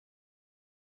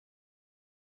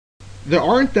There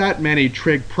aren't that many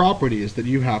trig properties that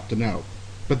you have to know,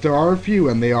 but there are a few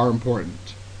and they are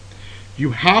important.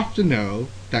 You have to know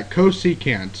that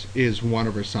cosecant is 1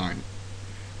 over sine,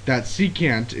 that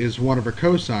secant is 1 over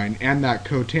cosine, and that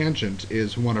cotangent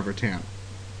is 1 over tan,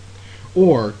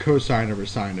 or cosine over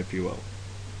sine if you will.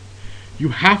 You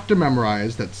have to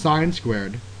memorize that sine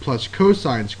squared plus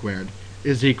cosine squared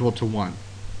is equal to 1.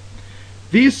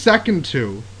 These second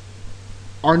two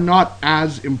are not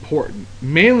as important,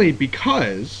 mainly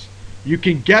because you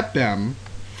can get them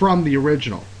from the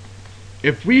original.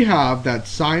 If we have that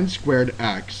sine squared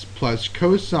x plus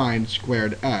cosine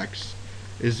squared x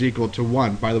is equal to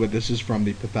 1, by the way, this is from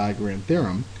the Pythagorean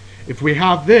theorem. If we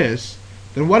have this,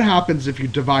 then what happens if you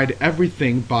divide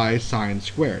everything by sine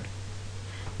squared?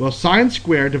 Well, sine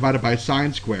squared divided by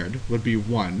sine squared would be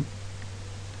 1.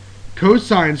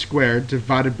 Cosine squared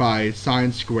divided by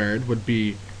sine squared would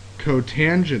be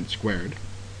cotangent squared.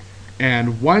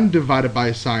 And 1 divided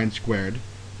by sine squared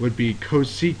would be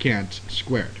cosecant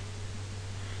squared.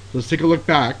 So let's take a look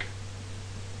back.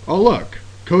 Oh look,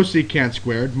 cosecant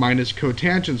squared minus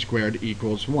cotangent squared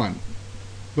equals 1.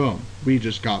 Boom, we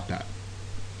just got that.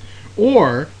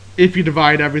 Or, if you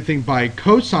divide everything by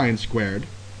cosine squared,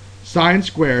 sine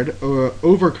squared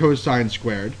over cosine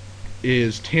squared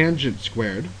is tangent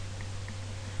squared.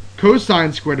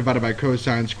 Cosine squared divided by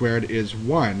cosine squared is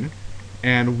 1,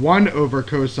 and 1 over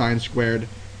cosine squared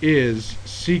is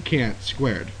secant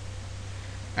squared.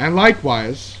 And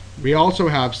likewise, we also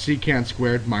have secant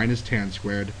squared minus tan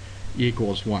squared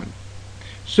equals 1.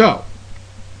 So,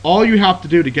 all you have to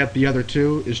do to get the other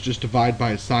two is just divide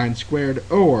by sine squared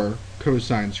or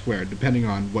cosine squared, depending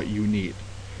on what you need.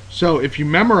 So if you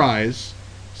memorize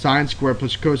sine squared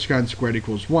plus cosine squared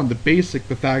equals 1, the basic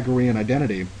Pythagorean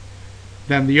identity,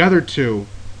 then the other two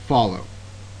follow.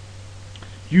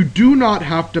 You do not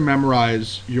have to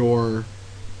memorize your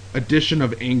addition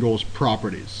of angles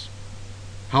properties.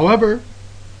 However,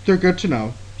 they're good to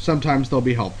know. Sometimes they'll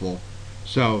be helpful.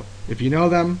 So if you know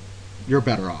them, you're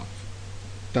better off.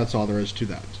 That's all there is to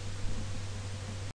that.